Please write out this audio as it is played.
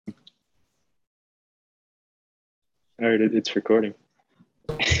All right, it's recording.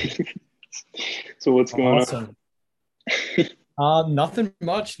 So what's going on? Awesome. Nothing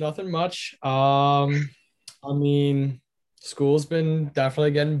much, nothing much. I mean, school's been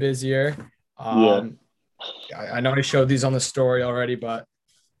definitely getting busier. Yeah. Um, I know I showed these on the story already, but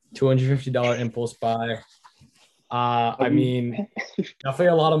 $250 impulse buy. Have I you? mean, definitely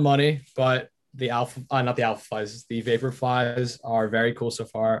a lot of money, but not the alpha flies, the vapor flies are very cool so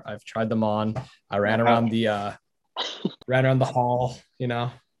far. I've tried them on. I How ran around the hall.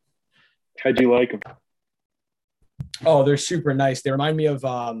 how'd you like them? Oh, they're super nice. They remind me of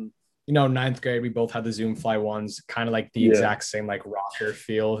ninth grade. We both had the Zoom Fly ones, kind of like the Yeah. exact same like rocker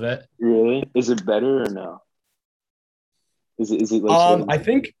feel of it. Really? Is it better or no? Is it like sort of? I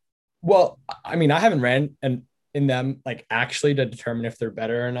think. Well, I mean, I haven't ran and in them like actually to determine if they're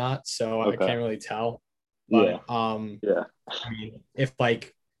better or not, so I Okay. can't really tell. Yeah. But Yeah. I mean, if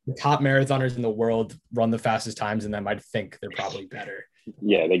like the top marathoners in the world run the fastest times in them, I'd think they're probably better.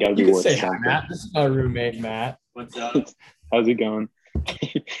 Yeah. They got to You be could worth say hi, something. Matt. This is my roommate, Matt. What's up? How's it going?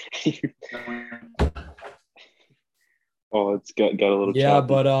 Oh, it's got a little Yeah, choppy.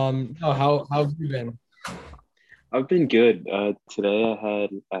 but no, how have you been? I've been good. Today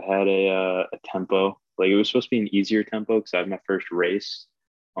I had a tempo. Like it was supposed to be an easier tempo because I had my first race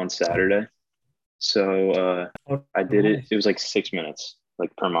on Saturday. So Oh, I did it. It nice. was like 6 minutes,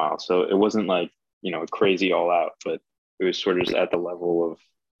 like per mile. So it wasn't like crazy all out, but it was sort of just at the level of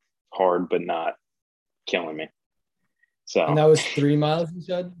hard, but not killing me. And So that was 3 miles, you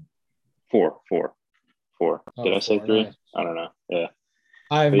said? four, four, four. Did Oh, I say four. three? Nice. I don't know. Yeah,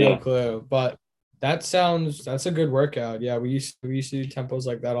 I have but no yeah, clue, but that's a good workout. Yeah, we used to do tempos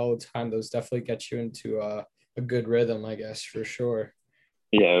like that all the time. Those definitely get you into a good rhythm, I guess, for sure.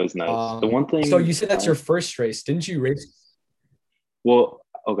 yeah, it was nice. The one So thing, you said that's your first race. Didn't you race? well,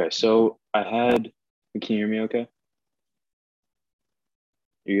 okay. So I had. Can you hear me? Okay,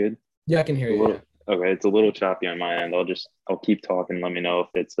 you good? Yeah, I can hear A you. Yeah. little. Okay, it's a little choppy on my end. I'll keep talking. Let me know if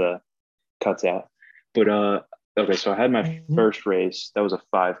it's cuts out. But okay, so I had my Mhm. first race. That was a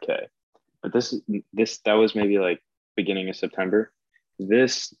 5K. But this that was maybe like beginning of September.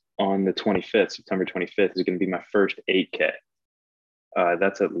 This on the 25th, September 25th, is going to be my first 8K.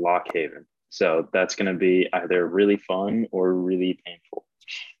 That's at Lock Haven. So that's going to be either really fun or really painful.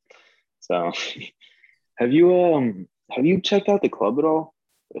 So have you checked out the club at all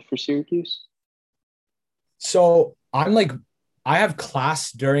for Syracuse? So I have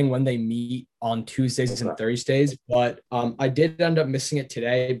class during when they meet on Tuesdays Okay. and Thursdays, but I did end up missing it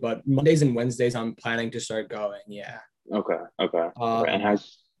today. But Mondays and Wednesdays, I'm planning to start going. Yeah. Okay. Okay. Okay. And Um,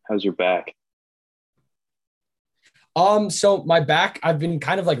 how's your back? so my back, I've been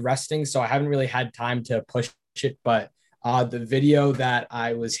kind of like resting, so I haven't really had time to push it. But the video that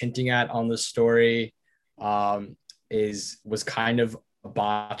I was hinting at on the story was kind of a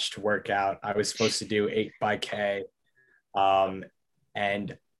botched workout. I was supposed to do 8 by K, um,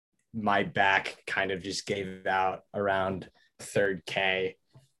 and my back kind of just gave out around third K,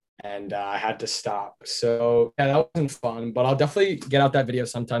 and I had to stop. So yeah, that wasn't fun. But I'll definitely get out that video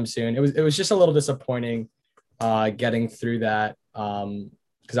sometime soon. It was just a little disappointing getting through that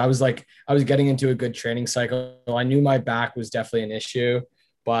because I was getting into a good training cycle. I knew my back was definitely an issue,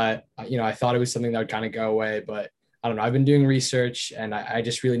 but I thought it was something that would kind of go away. But I don't know. I've been doing research, and I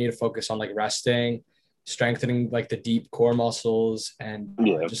just really need to focus on like resting, strengthening like the deep core muscles, and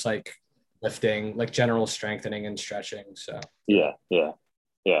Yeah. just like lifting, like general strengthening and stretching. So yeah. Yeah. Yeah.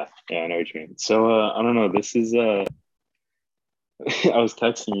 Yeah. Yeah. I know what you mean. So I don't know. This is I was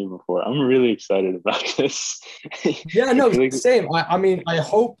texting you before. I'm really excited about this. Yeah, I no, feel like same. I mean, I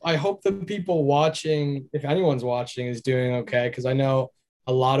hope the people watching, if anyone's watching, is doing okay because I know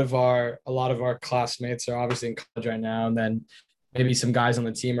a lot of our classmates are obviously in college right now, and then maybe some guys on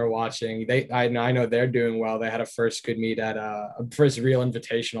the team are watching. I know they're doing well. They had a first good meet at a first real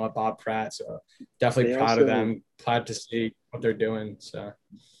invitational at Bob Pratt, so definitely they proud of also them. Glad to see what they're doing. So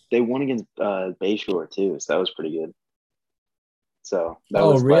they won against Bayshore too, so that was pretty good. So that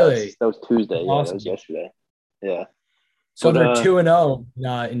oh was really? that was Tuesday. That's Yeah, that was awesome. yesterday. Yeah, So but they're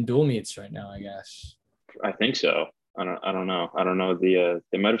 2-0 in dual meets right now, I guess. I think so. I don't know. I don't know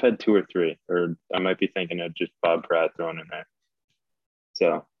they might have had two or three, or I might be thinking of just Bob Pratt thrown in there.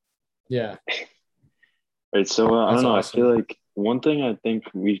 So Yeah, right. So I don't that's know. I awesome. feel like one thing I think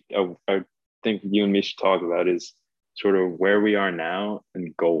you and me should talk about is sort of where we are now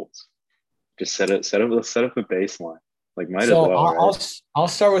and goals. Just let's set up a baseline. Like might as So well, right? I'll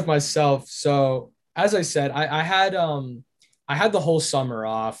start with myself. So as I said, I had the whole summer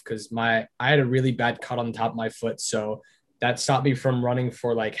off because I had a really bad cut on the top of my foot, so that stopped me from running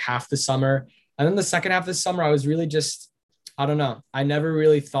for like half the summer. And then the second half of the summer, I was really just, I don't know. I never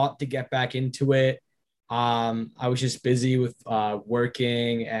really thought to get back into it. I was just busy with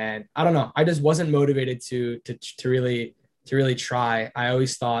working, and I don't know. I just wasn't motivated to really try. I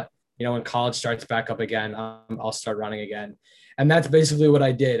always thought, when college starts back up again, I'll start running again, and that's basically what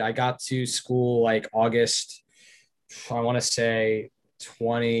I did. I got to school like August, I want to say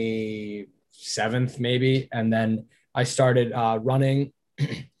 27th maybe, and then I started running.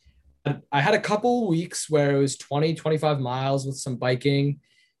 I had a couple weeks where it was 20, 25 miles with some biking.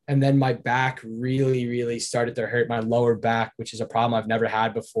 And then my back really, really started to hurt, my lower back, which is a problem I've never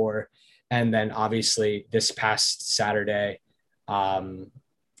had before. And then obviously this past Saturday, um,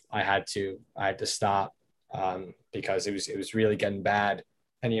 I had to stop because it was really getting bad.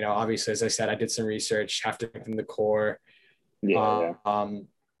 And, obviously, as I said, I did some research, have to strengthen the core. Yeah, yeah.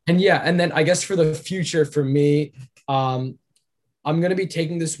 And yeah, and then I guess for the future for me, I'm going to be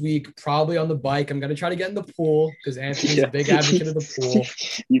taking this week probably on the bike. I'm going to try to get in the pool because Anthony's a Yeah. big advocate of the pool.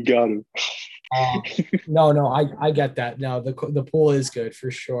 You got him. No, I get that. No, the pool is good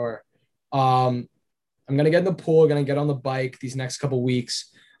for sure. I'm going to get in the pool. Going to get on the bike these next couple weeks.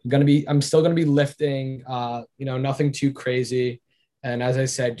 I'm still going to be lifting, nothing too crazy. And as I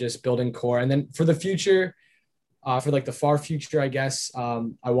said, just building core. And then for the future, for like the far future, I guess,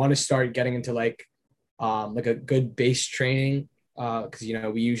 I want to start getting into like a good base training because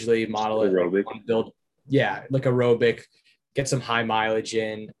we usually model it like Aerobic. build, yeah, like aerobic, get some high mileage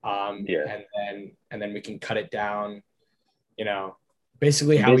in, Yeah. and then we can cut it down, you know,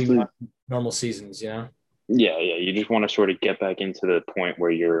 basically how we Basically, run normal seasons, yeah, yeah. You just want to sort of get back into the point where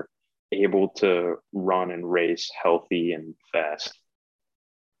you're able to run and race healthy and fast.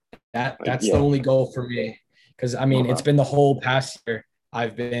 Like, That's the yeah. only goal for me because I mean it's Okay. been the whole past year.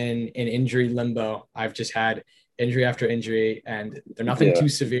 I've been in injury limbo. I've just had injury after injury, and they're nothing Yeah. too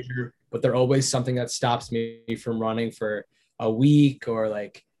severe, but they're always something that stops me from running for a week or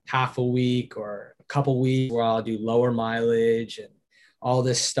like half a week or a couple weeks where I'll do lower mileage and all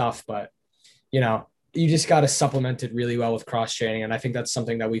this stuff. But you know, you just got to supplement it really well with cross training, and I think that's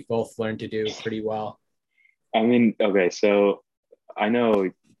something that we've both learned to do pretty well. I mean, okay, so I know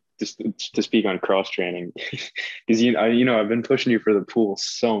just to speak on cross training, because I've been pushing you for the pool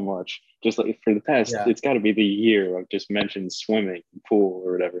so much. Just like for the past, Yeah. it's got to be the year I've just mentioned swimming, pool,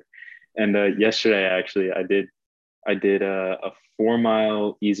 or whatever. And yesterday, actually, I did a 4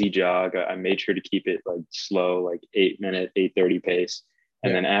 mile easy jog. I made sure to keep it like slow, like 8 minute, 8:30 pace.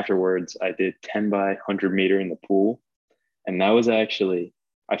 And Yeah. then afterwards, I did 10 by 100 meter in the pool, and that was actually,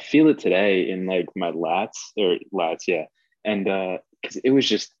 I feel it today in like my lats, yeah. And because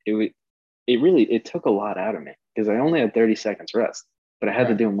it took a lot out of me because I only had 30 seconds rest, but I had to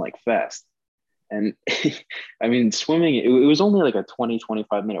Right. do them like fast. And I mean, swimming, it was only like a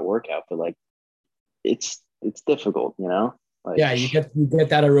 20-25 minute workout, but like it's difficult, like, Yeah, you get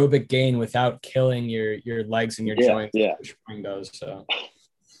that aerobic gain without killing your legs and your yeah, joints, yeah. which swimming does. So.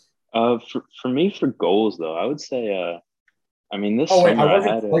 For me, for goals though, I would say, I mean, this Oh wait, I summer I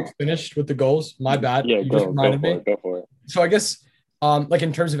wasn't had quite finished with the goals. My bad. yeah, You just go reminded for me. it, go for it. So I guess, like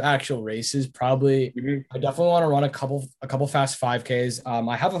in terms of actual races, probably Mhm. I definitely want to run a couple fast 5Ks.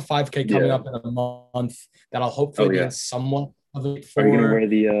 I have a 5K coming Yeah. up in a month that I'll Oh hopefully be in yeah. somewhat of it Are you gonna for. wear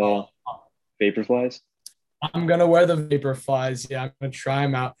the Uh, Vaporflies? I'm gonna wear the vapor flies. Yeah, I'm gonna try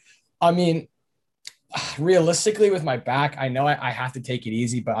them out. I mean, realistically with my back, I know I have to take it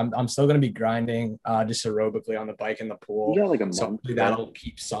easy, but I'm still going to be grinding just aerobically on the bike in the You pool. got like a So month, hopefully right? that'll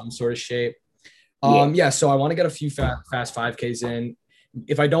keep some sort of shape. Yeah. Yeah, so I want to get a few fast 5Ks in.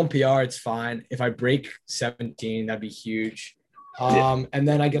 If I don't PR, it's fine. If I break 17, that'd be huge. Yeah. And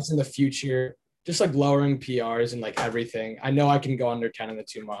then I guess in the future, just like lowering PRs and like everything. I know I can go under 10 in the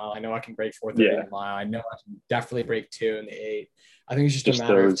 2 mile. I know I can break 4:30 in Yeah. the mile. I know I can definitely break 2 in the 8. I think it's just a Just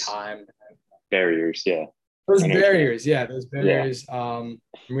matter of those time. barriers. Yeah. Those I know what you mean. barriers, yeah, those Yeah. barriers. I'm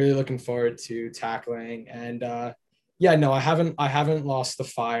really looking forward to tackling, and yeah, no, I haven't lost the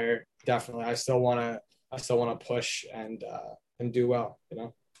fire. Definitely, I still wanna push and do well.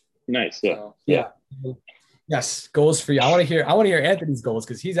 Nice. Yeah. So Yeah. yeah, yes, goals for you. I want to hear Anthony's goals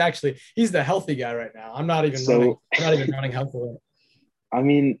because he's the healthy guy right now. I'm not even running. So, I'm not even running healthily. I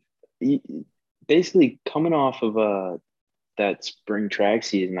mean, y- basically coming off of that spring track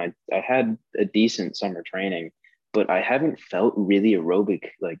season, I had a decent summer training, but I haven't felt really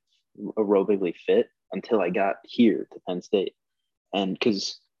aerobically fit until I got here to Penn State. And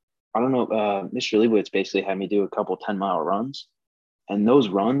because I don't know, Mr. Leibowitz basically had me do a couple 10 mile runs. And those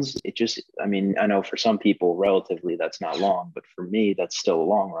runs, I mean, I know for some people, relatively, that's not long, but for me, that's still a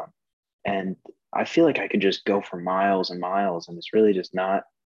long run. And I feel like I could just go for miles and miles, and it's really just not.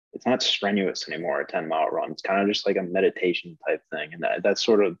 it's not strenuous anymore, a 10-mile run. It's kind of just like a meditation type thing. And that's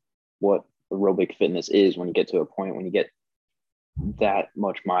sort of what aerobic fitness is. When you get to a point when you get that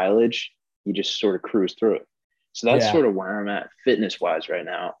much mileage, you just sort of cruise through it. So that's Yeah. sort of where I'm at fitness wise right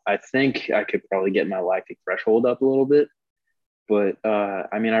now. I think I could probably get my lactic threshold up a little bit, but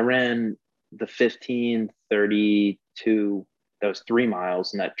I mean, I ran the 15:32. That was 3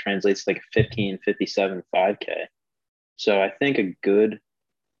 miles, and that translates to like a 15:57 5K. So I think a good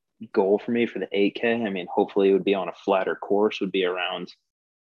goal for me for the 8K, I mean, hopefully it would be on a flatter course, would be around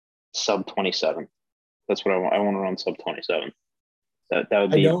sub 27. That's what I want. I want to run sub 27. That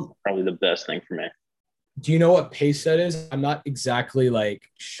would I be don't. probably the best thing for me. Do you know what pace that is? I'm not exactly like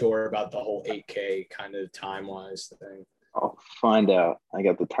sure about the whole 8K kind of time wise thing. I'll find out. I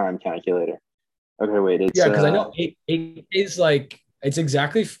got the time calculator. Okay, wait. It's Yeah, because I know eight is like it's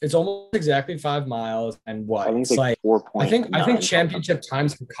almost exactly 5 miles and I what think it's it's like like. I think 4.9 something. championship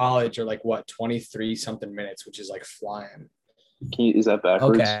times for college are like what 23 something minutes, which is like flying. Is that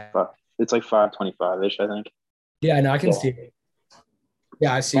backwards? Okay. It's like 5:25 ish, I think. Yeah, no, I can So see it.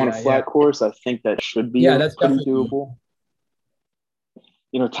 Yeah, I see on a that. Yeah, flat course, I think that should be yeah, a that's pretty definitely. doable.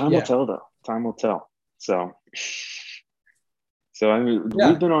 Time will Yeah, tell though. Time will tell. So I mean, we've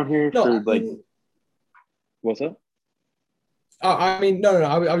yeah. been on here No, for like, what's up? no.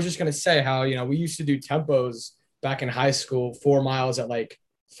 I was just gonna say how we used to do tempos back in high school, 4 miles at like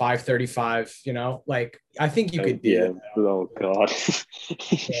 5:35. Like I think you could do Yeah. that. Oh God.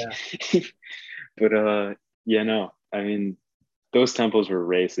 Yeah, But yeah, no. I mean, those tempos were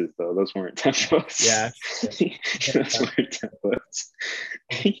races though. Those weren't tempos. yeah. Those weren't tempos.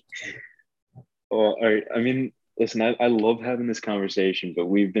 Well, all right. I mean, listen, I love having this conversation, but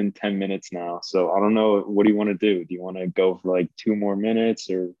we've been 10 minutes now. So I don't know. What do you want to do? Do you want to go for like 2 more minutes?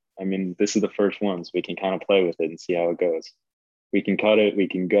 Or, I mean, this is the first one, so we can kind of play with it and see how it goes. We can cut it. We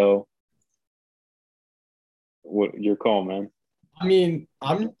can go. What your call, man? I mean,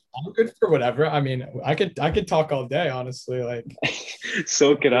 I'm good for whatever. I mean, I could talk all day, honestly. Like,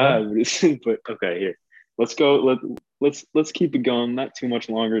 So could yeah, I. But okay, here. Let's go. Let's keep it going. Not too much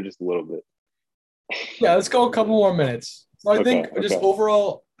longer, just a little bit. yeah. Let's go a couple more minutes. So I Okay. think just Okay.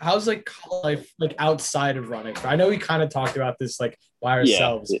 overall, how's like college life like outside of running? I know we kind of talked about this like by Yeah.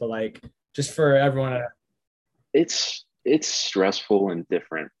 ourselves, but like just for everyone. It's stressful and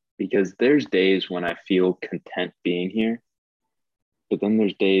different because there's days when I feel content being here, but then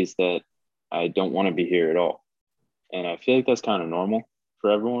there's days that I don't want to be here at all. And I feel like that's kind of normal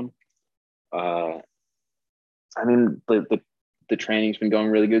for everyone. Uh, I mean, the training's been going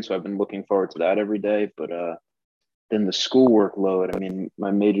really good, so I've been looking forward to that every day. But then the schoolwork load. I mean,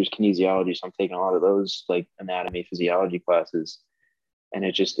 my major's kinesiology, so I'm taking a lot of those like anatomy, physiology classes, and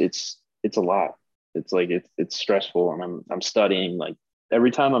it's a lot. It's like it's stressful, and I'm studying like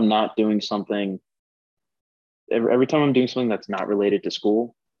every time I'm not doing something. Every time I'm doing something that's not related to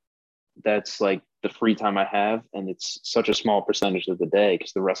school, that's like the free time I have, and it's such a small percentage of the day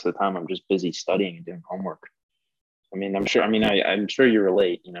because the rest of the time I'm just busy studying and doing homework. I mean, I'm sure. I mean, I'm sure you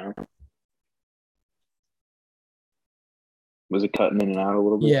relate. Was it cutting in and out a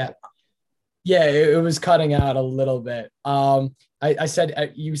little bit? Yeah, yeah. It was cutting out a little bit. I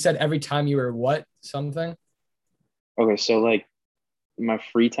said you said every time you were what something. Okay, so like my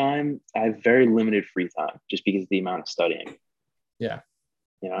free time, I have very limited free time just because of the amount of studying. Yeah.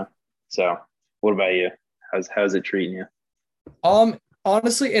 You know. So, what about you? How's it treating you?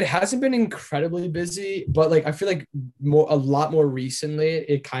 Honestly, it hasn't been incredibly busy, but like I feel like a lot more recently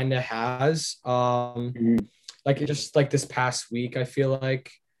it kind of has. Mhm. Like it just like this past week, I feel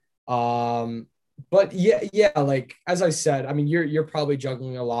like. Um, but yeah, like as I said, I mean, you're probably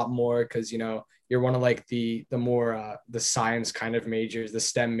juggling a lot more because you're one of like the more the science kind of majors, the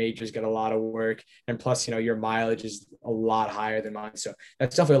STEM majors get a lot of work, and plus your mileage is a lot higher than mine, so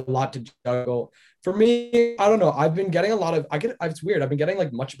that's definitely a lot to juggle. For me, I don't know. I've been getting a lot of. It's weird. I've been getting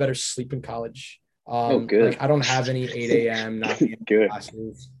like much better sleep in college. Oh, good. Like I don't have any 8 a.m. 9 a.m. Good.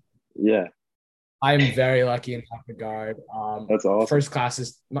 classes. Yeah, I'm very lucky in that regard. that's awesome. First class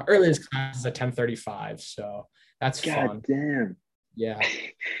is my earliest class is at 10:35, so that's God fun. damn. Yeah.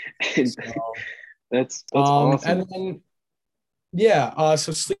 And So that's awesome. and then yeah,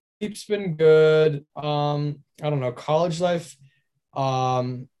 so sleep's been good. I don't know, college life.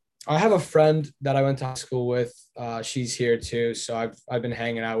 Um, I have a friend that I went to high school with. She's here too, so I've been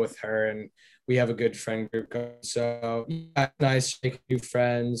hanging out with her, and we have a good friend group going. So yeah, nice making new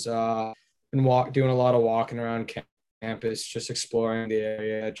friends. Been doing a lot of walking around campus, just exploring the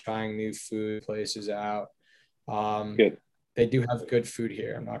area, trying new food places out. Um, Good. they do have good food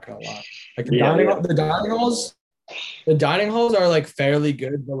here. I'm not gonna lie. Like Yeah, yeah. the dining halls. The dining halls are like fairly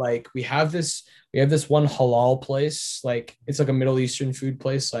good, but like we have this one halal place, like it's like a Middle Eastern food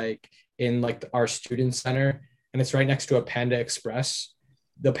place, like in like our student center, and it's right next to a Panda Express.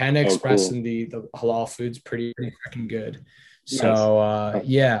 The Panda Oh, Express cool. and the halal food's pretty freaking good. Nice. So Uh,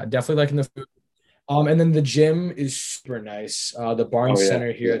 yeah, definitely liking the food. And then the gym is super nice. The oh Barnes yeah,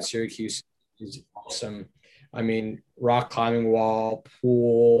 Center here yeah, at Syracuse is awesome. I mean, rock climbing wall,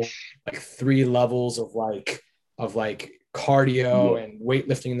 pool, like 3 levels of like yeah. cardio and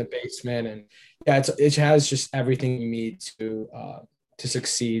weightlifting in the basement, and yeah, it has just everything you need to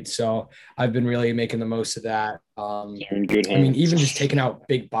succeed. So I've been really making the most of that. You're in good I mean, hands. even just taking out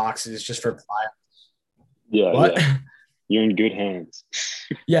big boxes just for Yeah, what? yeah. You're in good hands.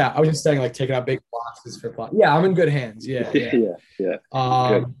 Yeah, I was just saying like taking out big boxes for yeah, I'm in good hands. Yeah, yeah. Yeah, yeah. Good,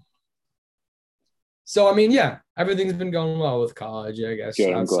 Um, so I mean, yeah, everything's been going well with college, I guess,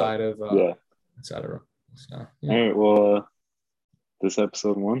 good. I'm glad. outside of Yeah. so yeah. All right. Well, this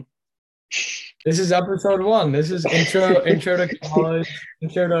episode one. This is episode one. This is intro to college,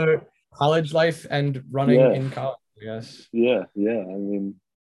 intro to college life and running Yeah, in college, I guess. yeah, yeah. I mean,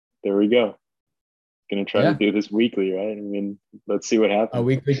 there we go. Gonna try to Yeah. do this weekly, right? I mean, let's see what A happens.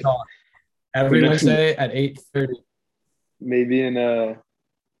 weekly talk Who every knows? Wednesday at 8:30. Maybe in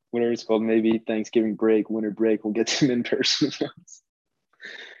whatever it's called, maybe Thanksgiving break, winter break, we'll get some in person ones.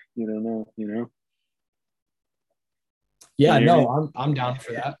 You don't know, you know? Can Yeah, you hear no, me? I'm down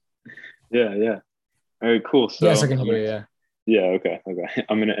for that. Yeah, yeah. All right, cool. Yes, I So can I'm hear gonna, you. Yeah. yeah, okay, okay.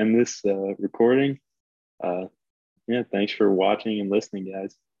 I'm gonna end this recording. Uh, yeah, thanks for watching and listening,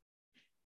 guys.